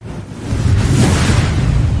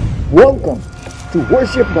Welcome to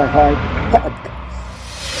Worship by Heart Podcast.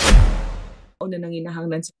 Na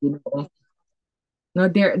nanginahanglan sa Ginoo. No,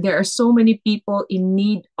 there are so many people in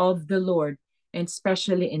need of the Lord, and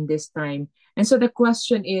especially in this time. And so the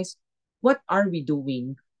question is, what are we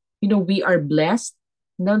doing? We are blessed.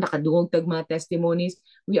 No, nakadungog tag mga testimonies.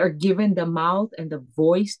 We are given the mouth and the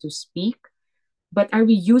voice to speak. But are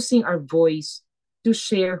we using our voice to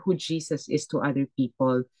share who Jesus is to other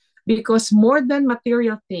people? Because more than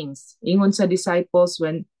material things, ingon sa disciples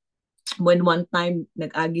when one time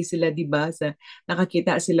nag-agi sila, di ba, sa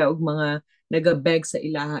nakakita sila og mga nagabeg sa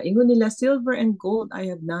ilaha, ingon nila, silver and gold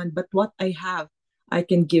I have none, but what I have I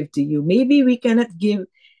can give to you. Maybe we cannot give,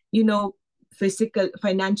 physical,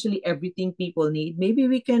 financially, everything people need. Maybe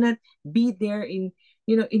we cannot be there in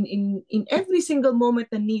every single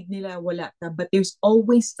moment na need nila, wala ta, but there's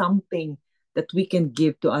always something that we can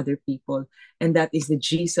give to other people, and that is the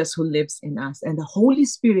Jesus who lives in us and the Holy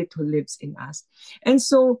Spirit who lives in us. And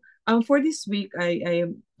so for this week,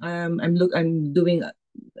 I'm doing a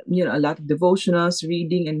lot of devotionals,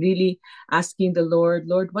 reading, and really asking the Lord,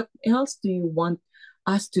 what else do you want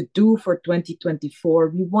us to do for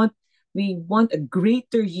 2024? We want a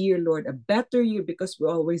greater year, Lord, a better year, because we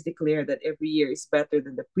always declare that every year is better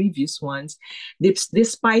than the previous ones.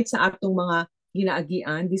 Despite sa atong mga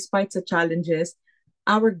ginaagian, despite sa challenges,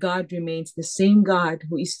 our God remains the same God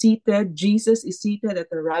who is seated. Jesus is seated at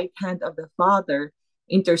the right hand of the Father,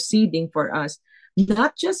 interceding for us,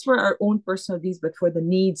 not just for our own personal needs, but for the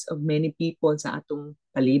needs of many people sa atong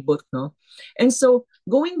palibot, no? And so,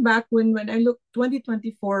 going back, when I look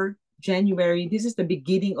 2024 January, this is the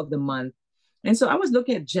beginning of the month. And so I was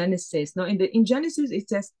looking at Genesis. No, in Genesis it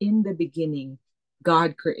says, in the beginning,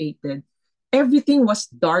 God created. Everything was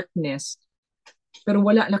darkness. Pero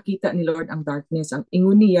wala nakita ni Lord ang darkness. Ang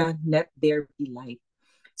ingon niya, let there be light.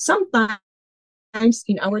 Sometimes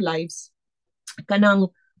in our lives,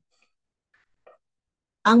 kanang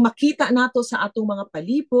ang makita nato sa atong mga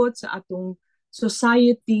palibot, sa atong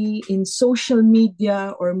society, in social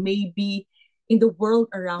media, or maybe in the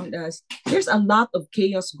world around us, there's a lot of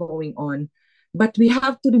chaos going on. But we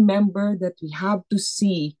have to remember that we have to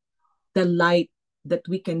see the light that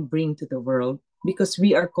we can bring to the world, because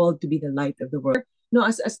we are called to be the light of the world. No,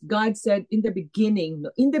 as God said in the beginning,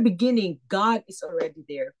 God is already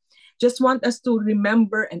there. Just want us to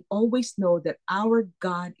remember and always know that our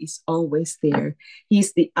God is always there.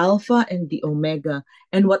 He's the Alpha and the Omega.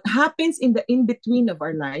 And what happens in the in-between of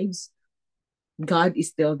our lives, God is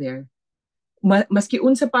still there. Maski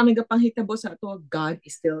unsa pa nagapanghitabo sa ato, God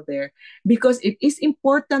is still there. Because it is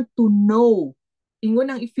important to know. Ingon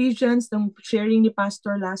ng Ephesians, ng sharing ni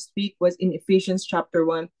Pastor last week was in Ephesians chapter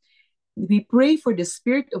 1. We pray for the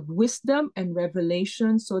spirit of wisdom and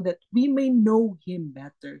revelation so that we may know Him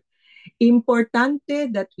better.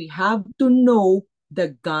 Importante that we have to know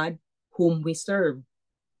the God whom we serve.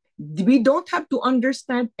 We don't have to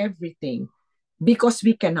understand everything, because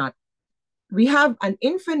we cannot. We have an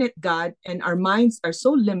infinite God, and our minds are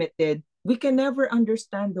so limited, we can never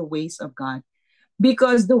understand the ways of God,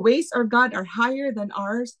 because the ways of God are higher than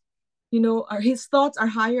ours. His thoughts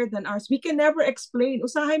are higher than ours. We can never explain.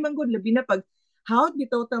 Usahay man gud, labi na pag how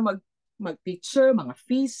bitaw ta mag-teacher, mga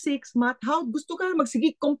physics, math, how gusto ka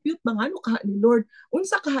magsige compute, mga ano kaha ni Lord,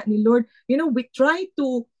 unsa kaha ni Lord. We try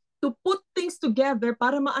to put things together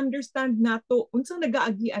para ma-understand nato unsa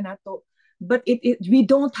nagaagian nato. But we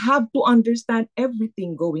don't have to understand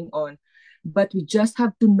everything going on. But we just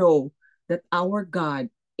have to know that our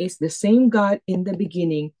God is the same God in the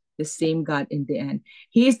beginning, the same God in the end.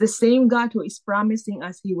 He is the same God who is promising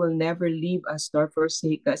us He will never leave us nor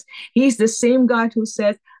forsake us. He is the same God who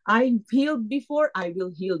says, I healed before, I will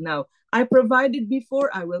heal now. I provided before,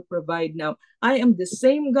 I will provide now. I am the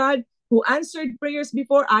same God who answered prayers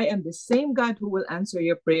before. I am the same God who will answer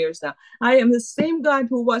your prayers now. I am the same God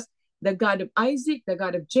who was the God of Isaac, the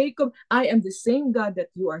God of Jacob. I am the same God that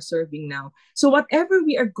you are serving now. So whatever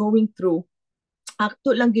we are going through,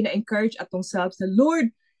 akto lang gina-encourage atong selves na,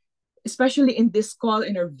 Lord, especially in this call,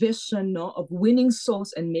 in our vision, no, of winning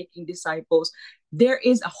souls and making disciples, there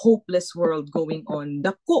is a hopeless world going on.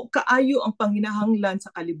 Dako kaayo ang panginahanglan sa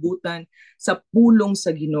kalibutan, sa pulong sa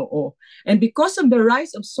Ginoo. And because of the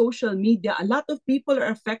rise of social media, a lot of people are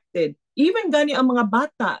affected. Even gani ang mga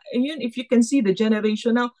bata. And yun, if you can see the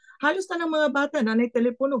generation now, halos na ng mga bata, nanay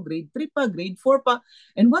telepono, grade 3 pa, grade 4 pa.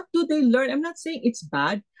 And what do they learn? I'm not saying it's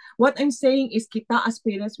bad. What I'm saying is, kita as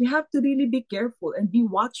parents, we have to really be careful and be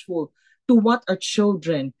watchful to what our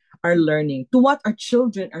children are learning, to what our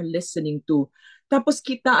children are listening to Tapos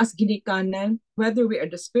kita as ginikanan, whether we are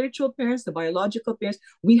the spiritual parents, the biological parents,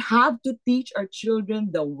 we have to teach our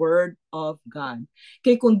children the Word of God.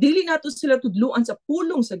 Kay kung dili nato sila tudluan sa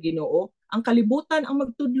pulong sa Ginoo, ang kalibutan ang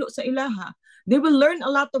magtudlo sa ilaha. They will learn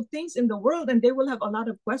a lot of things in the world and they will have a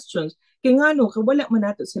lot of questions. Kay ngano, wala man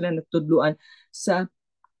nato sila natudluan sa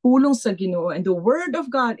pulong sa Ginoo. And the Word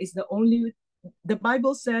of God is the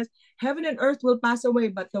Bible says, heaven and earth will pass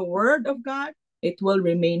away, but the Word of God, it will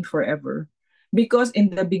remain forever. Because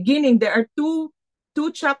in the beginning, there are two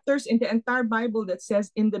chapters in the entire Bible that says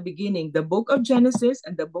in the beginning, the book of Genesis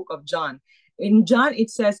and the book of John. In John, it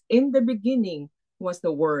says, in the beginning was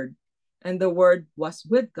the Word, and the Word was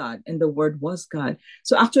with God, and the Word was God.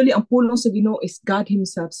 So actually, ang pulong sa Ginoo is God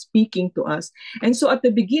Himself speaking to us. And so at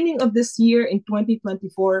the beginning of this year in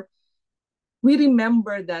 2024, we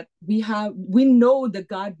remember that we know the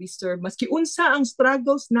God we serve. Maski unsa ang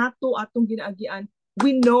struggles nato atong ginaagian,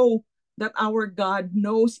 we know that our God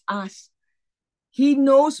knows us. He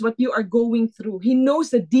knows what you are going through. He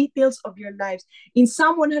knows the details of your lives. In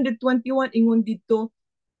Psalm 121, ingon dito,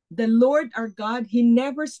 the Lord our God, He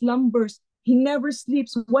never slumbers. He never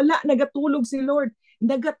sleeps. Wala nagatulog si Lord.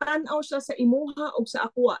 Nagatanaw siya sa imuha o sa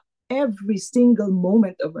ako every single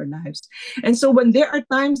moment of our lives. And so when there are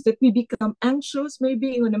times that we become anxious,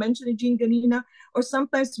 maybe when I mentioned ni Jean ganina, or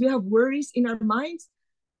sometimes we have worries in our minds,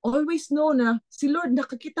 always know na si Lord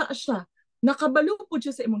nakakita siya. Nakabalo po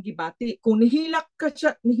siya sa imong gibati. Kung nihilak ka,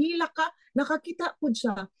 nakakita po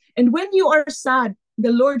siya. And when you are sad, the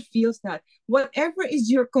Lord feels that. Whatever is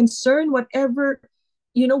your concern, whatever,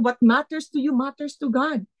 what matters to you matters to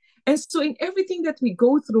God. And so in everything that we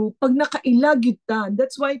go through, pag nakailag ta,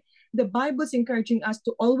 that's why the Bible is encouraging us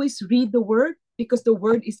to always read the Word, because the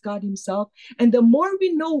Word is God Himself. And the more we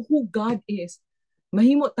know who God is,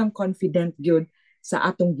 mahimo tang confident yun sa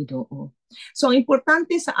atong Ginoo. So ang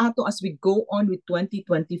importante sa ato as we go on with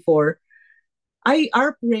 2024,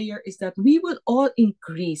 our prayer is that we will all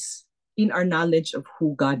increase in our knowledge of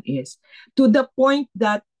who God is, to the point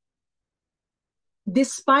that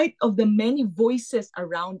despite of the many voices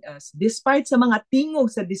around us, despite sa mga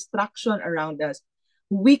tingog sa distraction around us,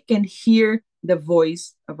 we can hear the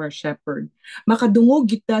voice of our shepherd.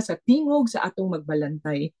 Makadungog kita sa tingog sa atong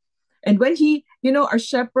magbalantay. And when He, our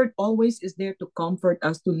shepherd always is there to comfort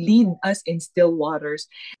us, to lead us in still waters.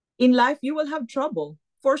 In life, you will have trouble.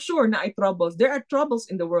 For sure, na ay troubles. There are troubles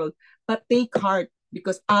in the world, but take heart,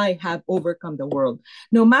 because I have overcome the world.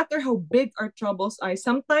 No matter how big our troubles are,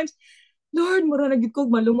 sometimes, Lord, mura na gid ko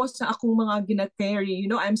malumos sa akong mga gina-carry.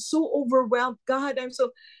 I'm so overwhelmed, God. And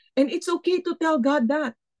it's okay to tell God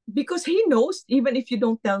that, because He knows, even if you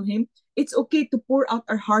don't tell Him, it's okay to pour out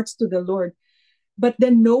our hearts to the Lord. But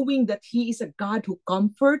then knowing that He is a God who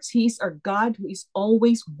comforts, He is our God who is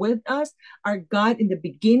always with us, our God in the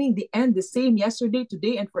beginning, the end, the same yesterday,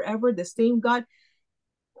 today, and forever, the same God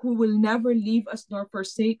who will never leave us nor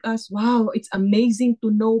forsake us. Wow, it's amazing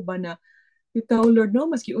to know ba na, bitaw, Lord, no,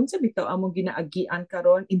 maski unsa bitaw among ginaagian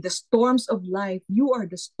karon in the storms of life, you are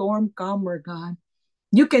the storm calmer, God.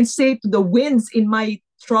 You can say to the winds in my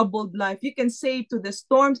troubled life, you can say to the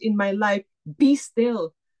storms in my life, be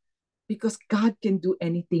still. Because God can do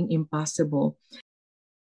anything impossible.